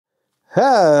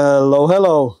Hello,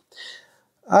 hello.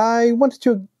 I wanted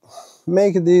to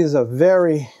make this a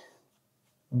very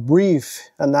brief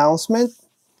announcement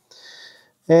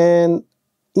and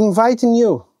inviting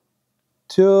you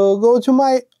to go to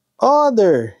my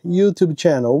other YouTube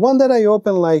channel, one that I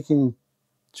opened like in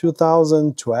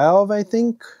 2012, I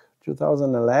think,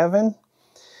 2011.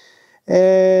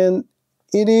 And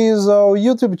it is a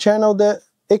YouTube channel that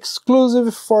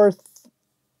exclusive for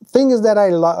things that I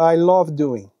love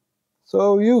doing.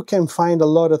 So you can find a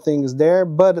lot of things there,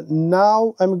 but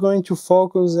now I'm going to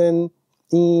focus in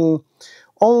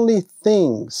only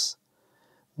things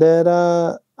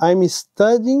that I'm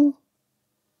studying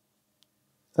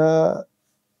and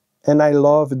I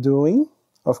love doing,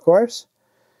 of course,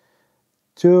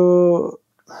 to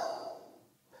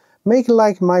make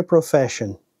like my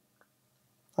profession.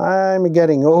 I'm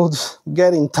getting old,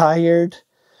 getting tired,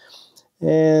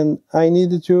 and I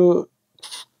needed to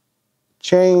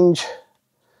change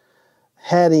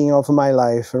heading of my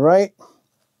life, right?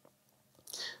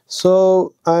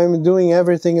 So I'm doing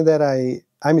everything that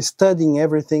I'm studying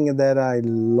everything that I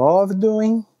love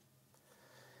doing,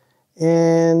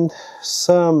 and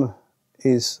some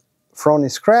is from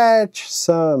scratch,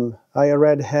 some I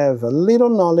already have a little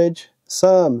knowledge,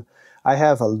 some I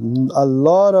have a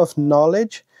lot of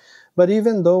knowledge, but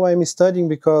even though I'm studying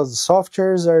because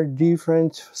softwares are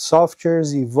different,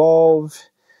 softwares evolve,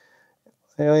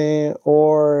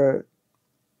 or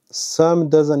some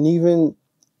doesn't even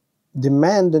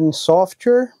demand in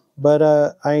software, but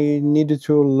I needed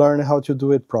to learn how to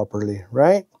do it properly,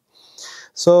 right?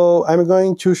 So I'm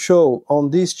going to show on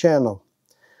this channel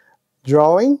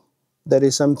drawing. That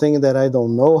is something that I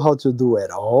don't know how to do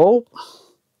at all.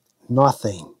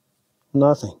 Nothing.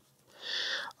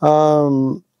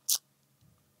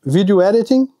 Video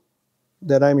editing,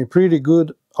 that I'm pretty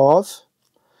good of.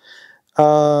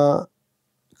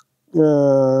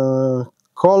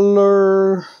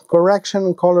 Color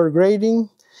correction, color grading,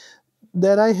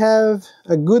 that I have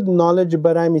a good knowledge,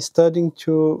 but I'm studying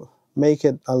to make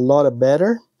it a lot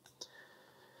better.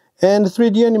 And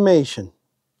 3D animation.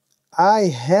 I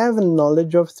have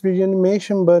knowledge of 3D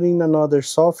animation, but in another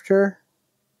software.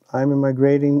 I'm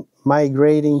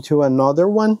migrating to another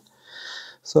one.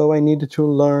 So I needed to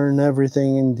learn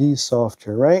everything in this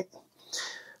software, right?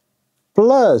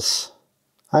 Plus,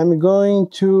 I'm going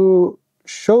to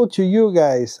show to you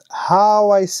guys how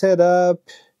I set up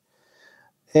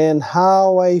and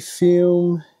how I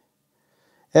film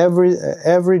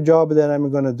every job that I'm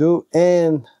gonna do,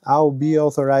 and I'll be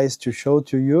authorized to show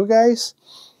to you guys,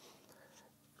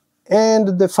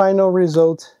 and the final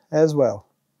result as well.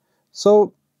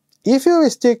 So if you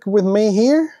stick with me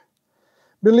here,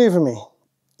 believe me,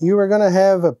 you are gonna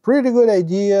have a pretty good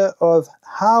idea of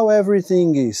how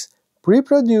everything is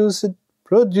pre-produced,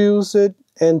 produced,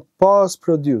 and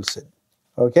post-produced.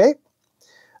 Okay?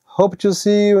 Hope to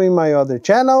see you in my other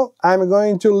channel. I'm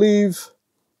going to leave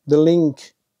the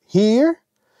link here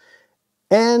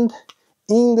and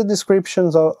in the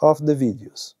descriptions of the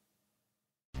videos.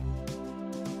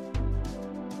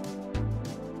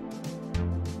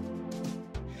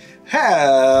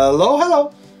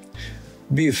 Hello.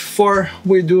 Before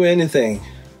we do anything,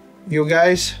 you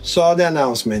guys saw the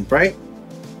announcement, right?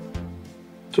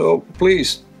 So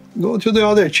please go to the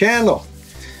other channel.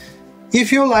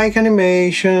 If you like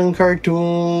animation,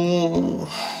 cartoon,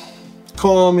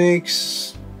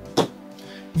 comics,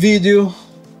 video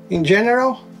in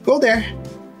general, go there.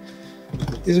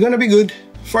 It's gonna be good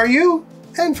for you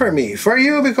and for me. For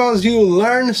you because you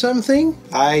learn something,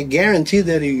 I guarantee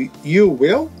that you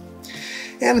will.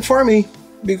 And for me,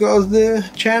 because the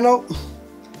channel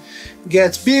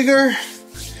gets bigger,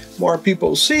 more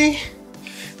people see,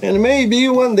 and maybe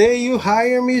one day you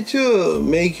hire me to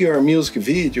make your music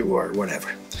video or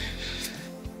whatever.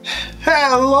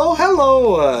 Hello,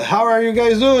 how are you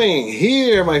guys doing?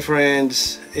 Here, my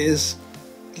friends, is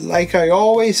like I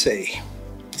always say,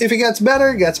 if it gets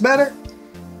better,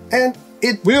 and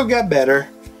it will get better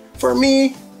for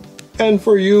me and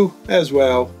for you as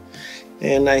well.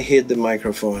 And I hit the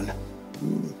microphone.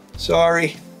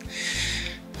 Sorry.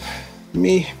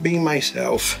 Me being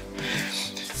myself.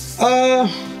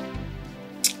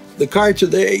 The car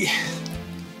today,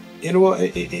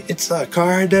 it's a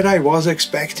car that I was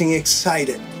expecting,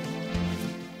 excited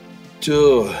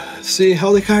to see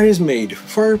how the car is made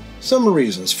for some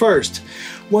reasons. First,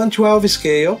 1/12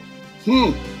 scale.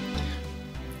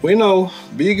 We know,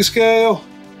 big scale,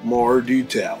 more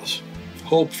details,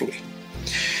 hopefully.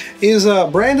 Is a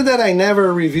brand that I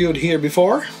never reviewed here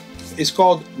before. It's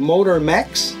called Motor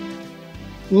Max.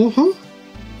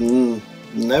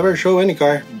 Never show any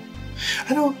car.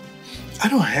 I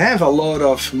don't have a lot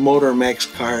of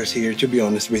MotorMax cars here, to be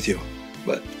honest with you,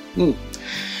 but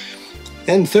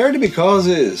and third, because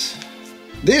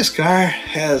this car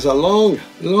has a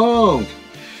long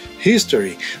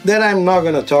history that I'm not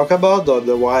gonna talk about,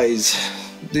 otherwise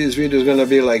this video is gonna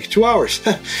be like 2 hours.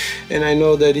 And I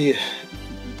know that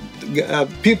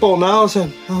people now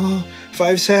say, oh,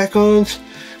 5 seconds,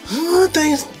 oh,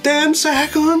 10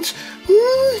 seconds,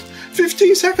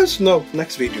 15 seconds. No,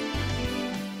 next video.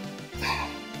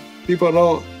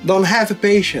 People don't have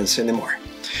patience anymore.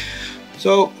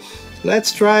 So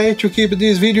let's try to keep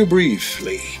this video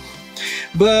briefly.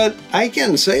 But I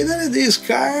can say that this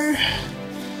car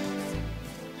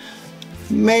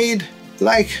made,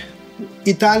 like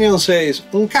Italian says,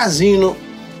 un casino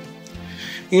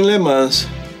in Le Mans.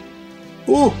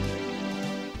 Ooh!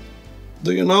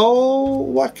 Do you know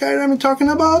what car I'm talking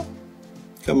about?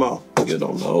 Come on, you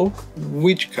don't know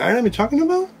which car I'm talking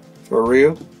about? For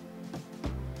real?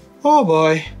 Oh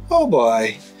boy, oh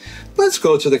boy. Let's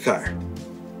go to the car.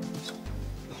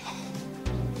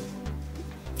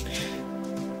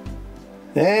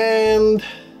 And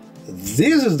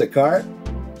this is the car.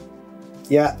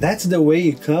 Yeah, that's the way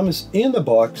it comes in the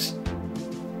box.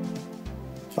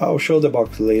 I'll show the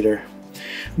box later.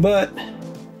 But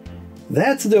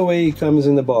that's the way it comes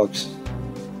in the box.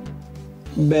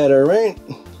 Better, right?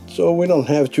 So we don't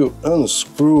have to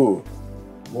unscrew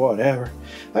whatever.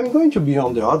 I'm going to be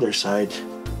on the other side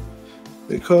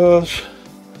because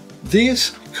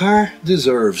this car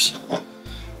deserves.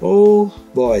 Oh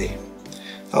boy.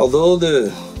 Although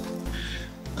the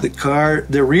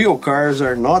real cars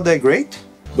are not that great,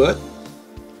 but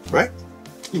right?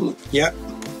 Yeah.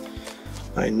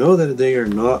 I know that they are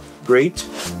not great.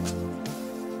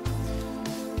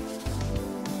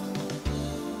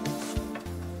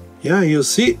 Yeah, you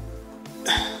see,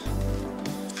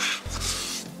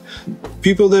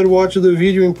 people that watch the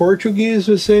video in Portuguese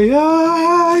will say,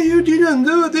 ah, you didn't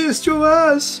do this to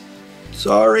us.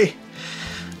 Sorry.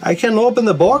 I can open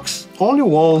the box only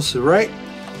once, right?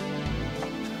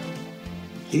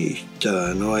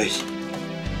 Eita, noise.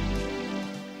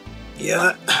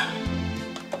 Yeah.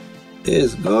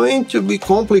 It's going to be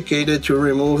complicated to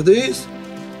remove this.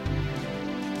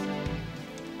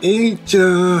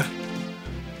 Eita.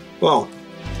 Well,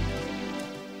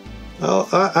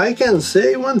 I can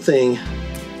say one thing.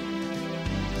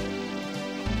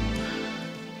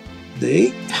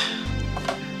 They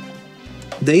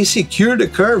secure the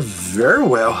car very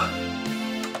well,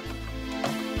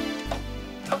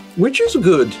 which is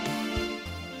good,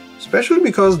 especially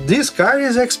because this car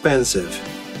is expensive.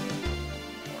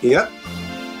 Yep,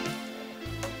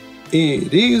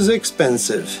 it is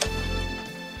expensive.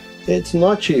 It's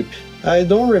not cheap. I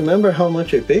don't remember how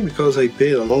much I paid because I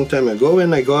paid a long time ago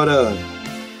and I got a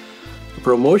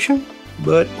promotion,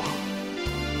 but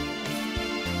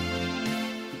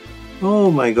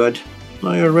oh my god,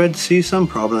 I already see some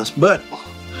problems, but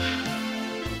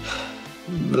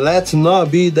let's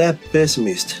not be that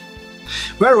pessimist.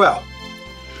 Very well.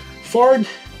 Ford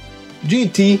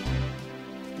GT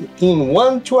in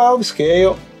 1/12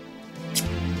 scale,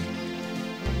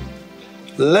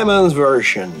 Le Mans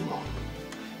version.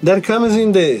 That comes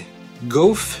in the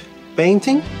Golf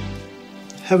painting.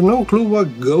 Have no clue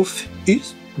what Golf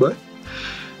is, but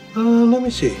let me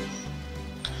see.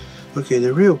 Okay,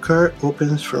 the real car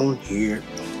opens from here.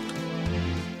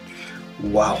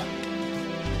 Wow.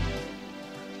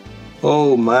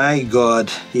 Oh my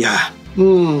god, yeah.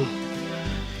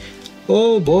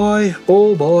 Oh boy,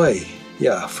 oh boy.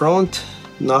 Yeah, front,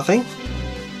 nothing.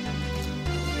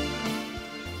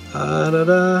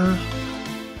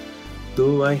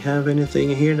 Do I have anything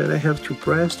here that I have to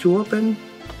press to open?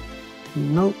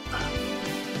 Nope.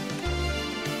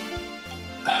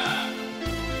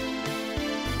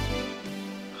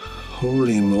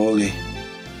 Holy moly.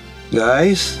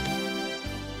 Guys.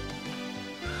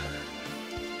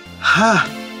 Ha!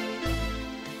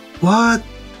 What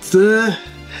the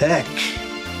heck?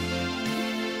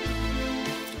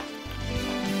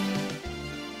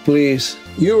 Please,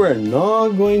 you are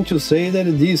not going to say that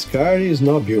this car is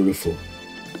not beautiful,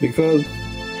 because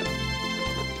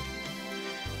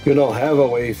you don't have a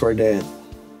way for that.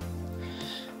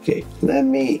 Okay, let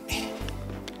me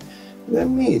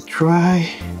try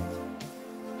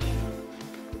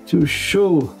to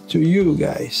show to you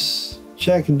guys.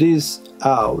 Check this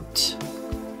out.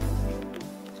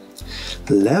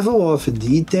 Level of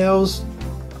details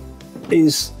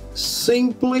is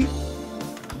simply,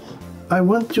 I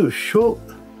want to show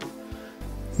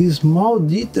the small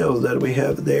details that we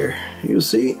have there. You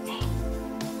see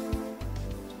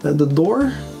at the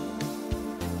door?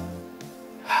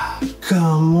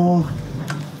 Come on.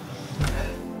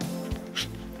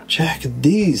 Check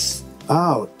this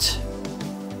out.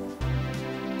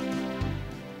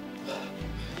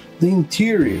 The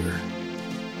interior.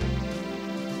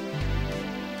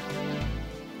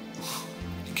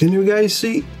 Can you guys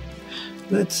see?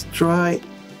 Let's try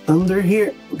under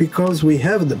here because we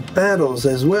have the pedals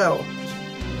as well.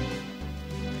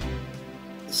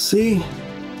 See?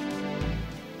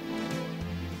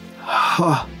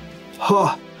 Ha,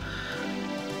 ha.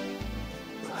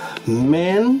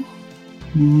 Man,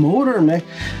 motor man,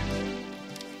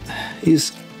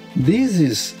 this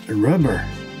is rubber.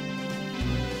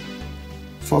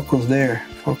 Focus there,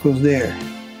 focus there.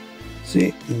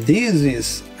 See, this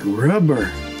is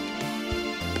rubber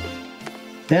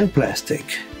and plastic.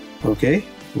 Okay,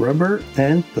 rubber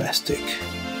and plastic.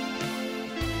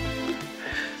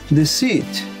 The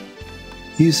seat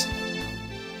is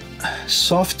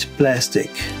soft plastic.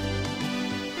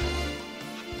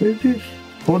 Is this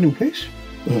hold in place?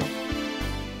 Oh.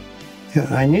 Yeah,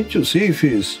 I need to see if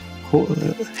it's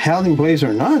held in place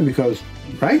or not, because,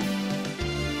 right?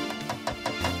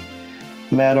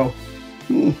 Metal.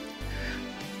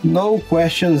 No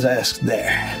questions asked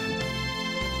there.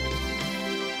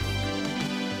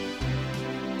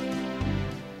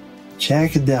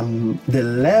 Check the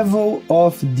level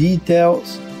of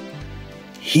details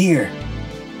here.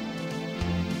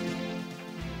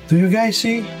 Do you guys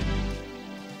see?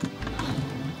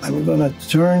 I'm gonna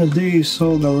turn this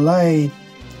so the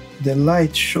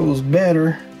light shows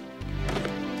better.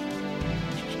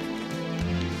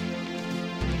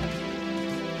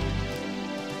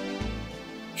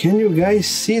 Can you guys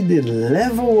see the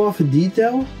level of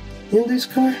detail in this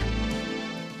car?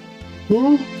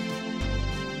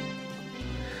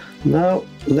 Now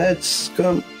let's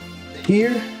come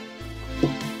here.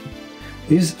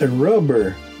 It's a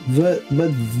rubber, but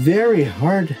very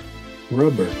hard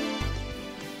rubber.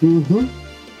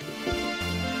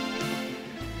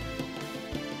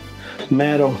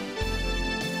 Metal.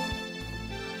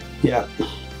 Yeah.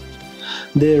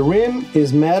 The rim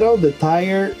is metal, the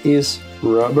tire is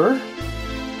rubber.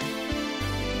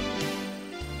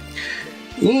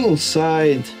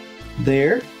 Inside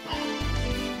there,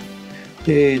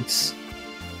 it's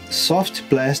soft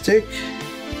plastic.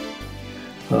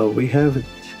 We have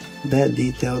that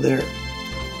detail there.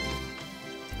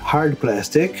 Hard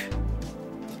plastic.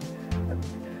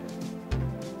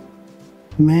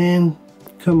 Man,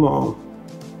 come on.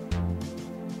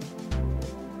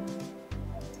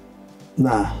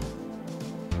 Nah.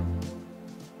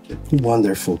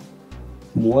 Wonderful.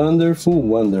 Wonderful,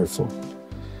 wonderful.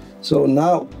 So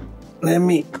now,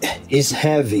 it's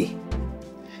heavy.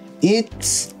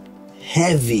 It's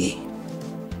heavy.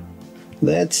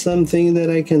 That's something that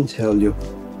I can tell you.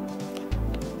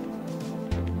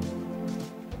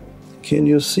 Can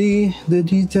you see the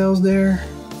details there?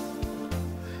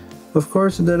 Of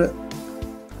course,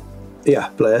 yeah,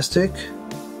 plastic.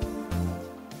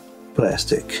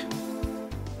 Plastic.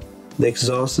 The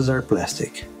exhausts are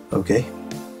plastic, okay?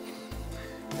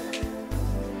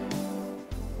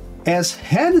 As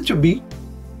had to be,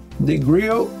 the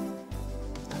grille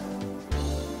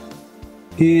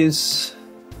is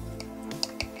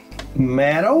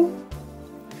metal,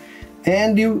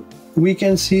 and we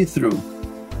can see through.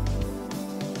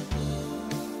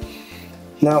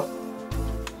 Now,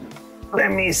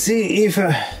 let me see if,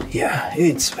 yeah,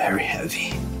 it's very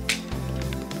heavy.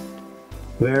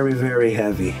 Very, very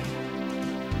heavy.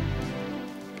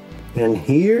 And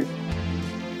here,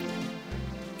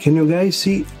 can you guys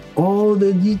see all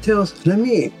the details? Let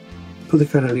me put the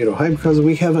car a little high because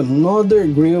we have another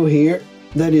grille here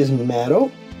that is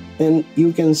metal and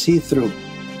you can see through.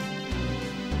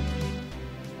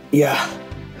 Yeah,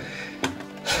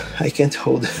 I can't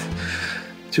hold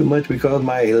too much because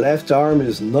my left arm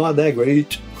is not that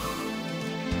great.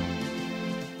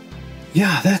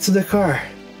 Yeah, that's the car.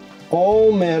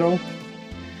 All metal,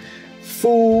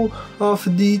 full of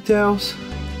details.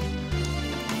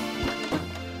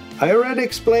 I already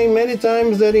explained many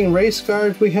times that in race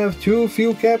cars we have two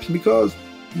fuel caps because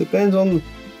depends on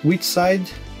which side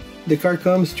the car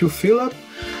comes to fill up.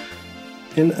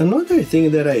 And another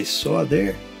thing that I saw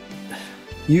there,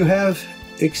 you have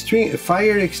extreme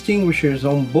fire extinguishers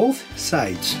on both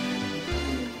sides.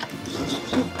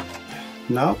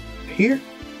 Now here,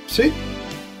 see,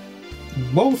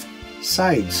 both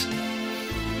sides.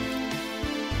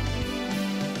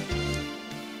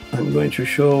 I'm going to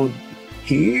show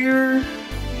here.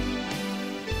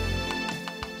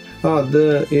 Oh,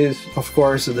 of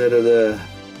course the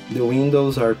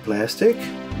windows are plastic.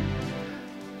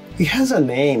 It has a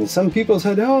name. Some people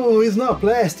said, oh, it's not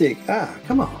plastic. Ah,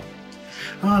 come on.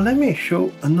 Let me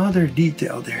show another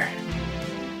detail there.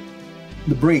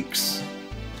 the brakes.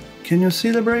 Can you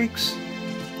see the brakes?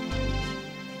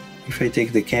 If I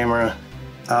take the camera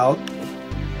out,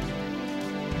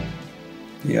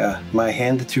 yeah, my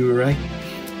hand too, right?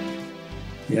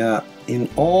 Yeah, in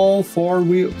all four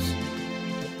wheels.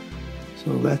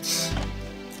 So let's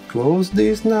close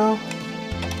this now.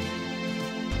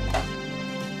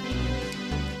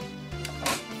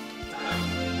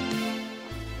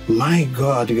 My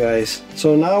God, guys.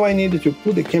 So now I needed to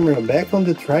put the camera back on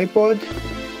the tripod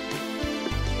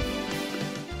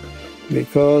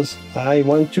because I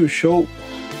want to show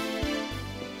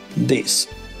this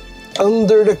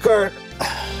under the car.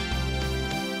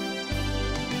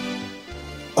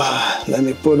 Let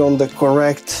me put on the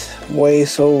correct way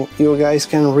so you guys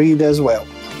can read as well.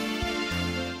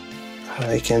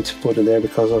 I can't put it there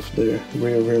because of the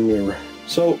rear mirror.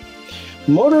 So,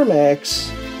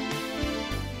 MotorMax,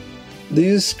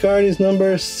 this card is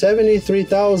number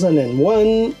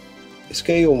 73001,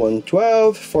 scale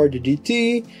 112, Ford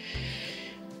GT,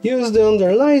 used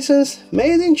under license,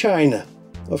 made in China,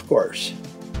 of course.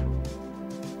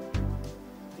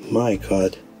 My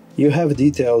God, you have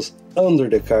details under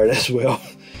the card as well.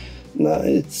 Nah,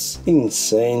 it's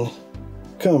insane.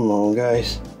 Come on,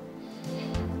 guys.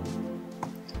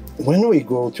 When we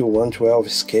go to 112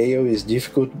 scale, it's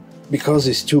difficult because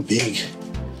it's too big.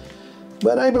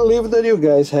 But I believe that you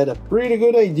guys had a pretty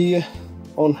good idea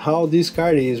on how this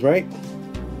card is, right?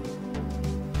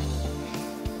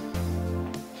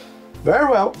 Very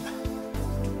well.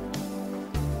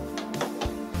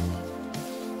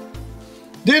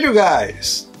 Did you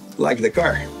guys like the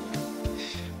car?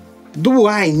 Do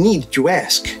I need to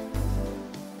ask?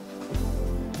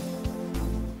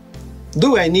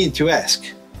 Do I need to ask?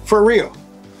 For real.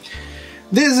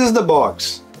 This is the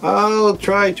box. I'll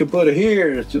try to put it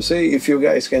here to see if you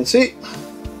guys can see.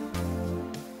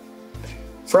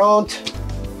 Front,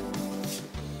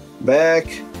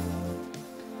 back,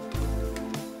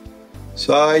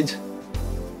 side,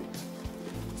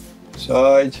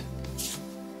 side,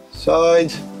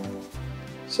 side,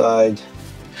 side.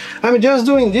 I'm just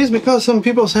doing this because some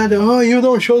people said, oh, you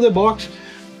don't show the box.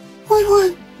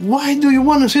 Why do you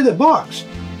want to see the box?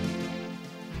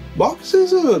 Box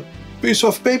is a piece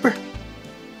of paper.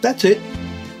 That's it.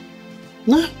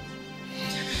 No.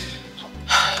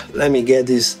 Let me get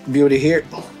this beauty here.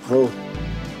 Oh.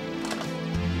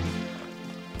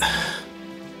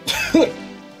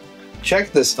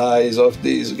 Check the size of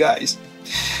these guys.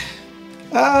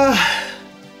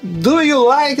 Do you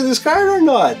like this card or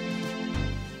not?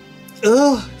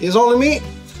 It's only me?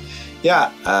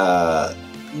 Yeah,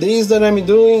 this that I'm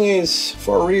doing is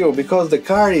for real because the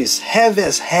card is heavy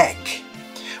as heck.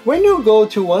 When you go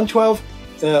to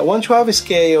 112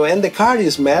 scale and the card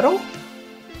is metal,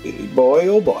 boy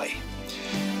oh boy.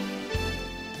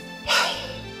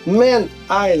 Man,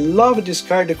 I love this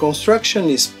card. The construction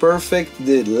is perfect,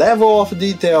 the level of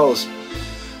details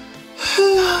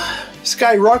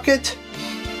skyrocket.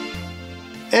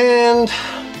 And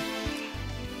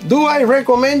do I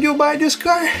recommend you buy this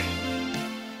car?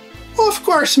 Of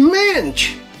course, man!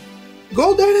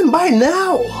 Go there and buy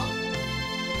now!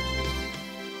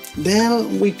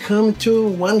 Then we come to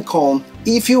one con.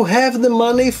 If you have the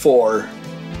money for,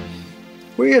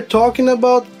 we are talking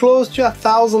about close to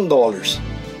 $1,000.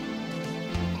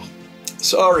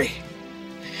 Sorry.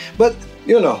 But,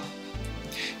 you know,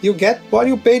 you get what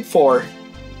you paid for,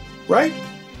 right?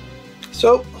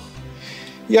 So,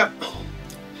 yeah.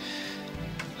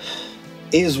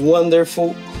 Is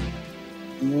wonderful,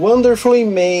 wonderfully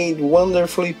made,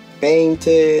 wonderfully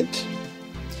painted,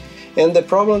 and the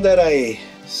problem that I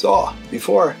saw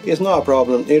before is not a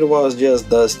problem. It was just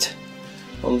dust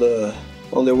on the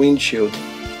windshield.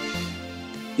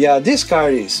 Yeah, this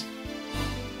car is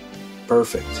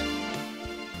perfect.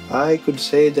 I could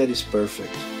say that it's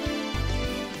perfect.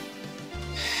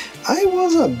 I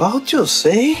was about to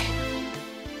say,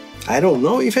 I don't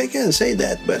know if I can say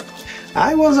that, but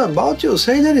I was about to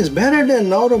say that it's better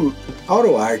than Auto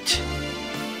Art.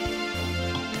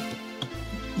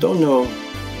 Don't know.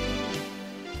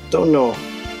 Don't know.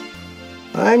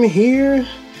 I'm here.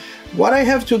 What I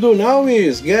have to do now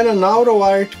is get an Auto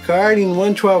Art card in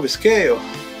 112 scale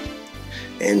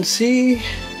and see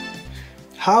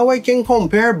how I can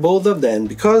compare both of them,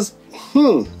 because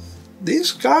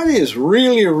this card is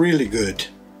really, really good.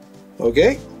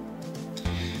 Okay?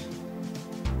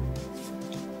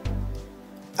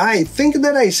 I think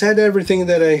that I said everything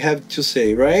that I have to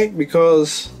say, right?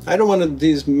 Because I don't want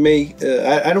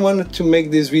to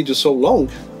make this video so long.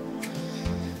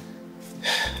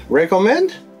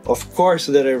 Recommend? Of course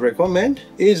that I recommend.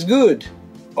 Is good?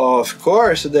 Of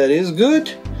course that is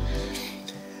good.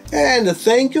 And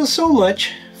thank you so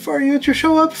much for you to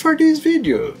show up for this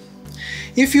video.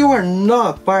 If you are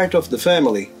not part of the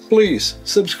family, please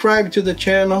subscribe to the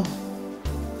channel.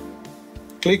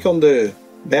 Click on the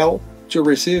bell to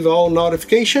receive all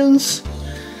notifications.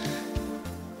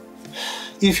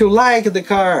 If you like the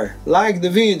car, like the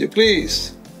video,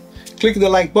 please click the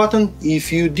like button.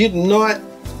 If you did not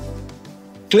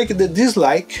click the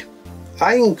dislike,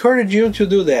 I encourage you to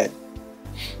do that.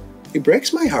 It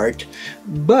breaks my heart,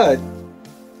 but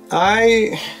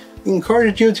I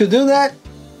encourage you to do that.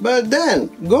 But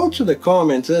then go to the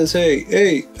comments and say,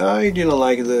 hey, I didn't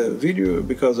like the video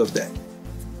because of that.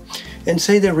 And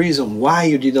say the reason why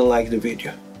you didn't like the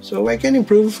video, so I can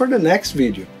improve for the next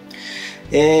video.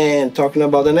 And talking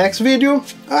about the next video,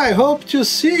 I hope to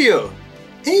see you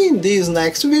in this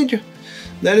next video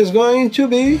that is going to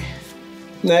be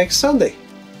next Sunday,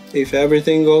 if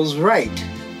everything goes right.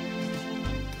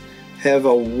 Have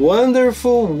a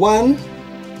wonderful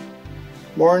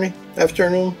morning,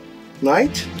 afternoon,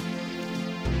 night,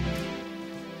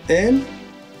 and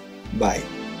bye.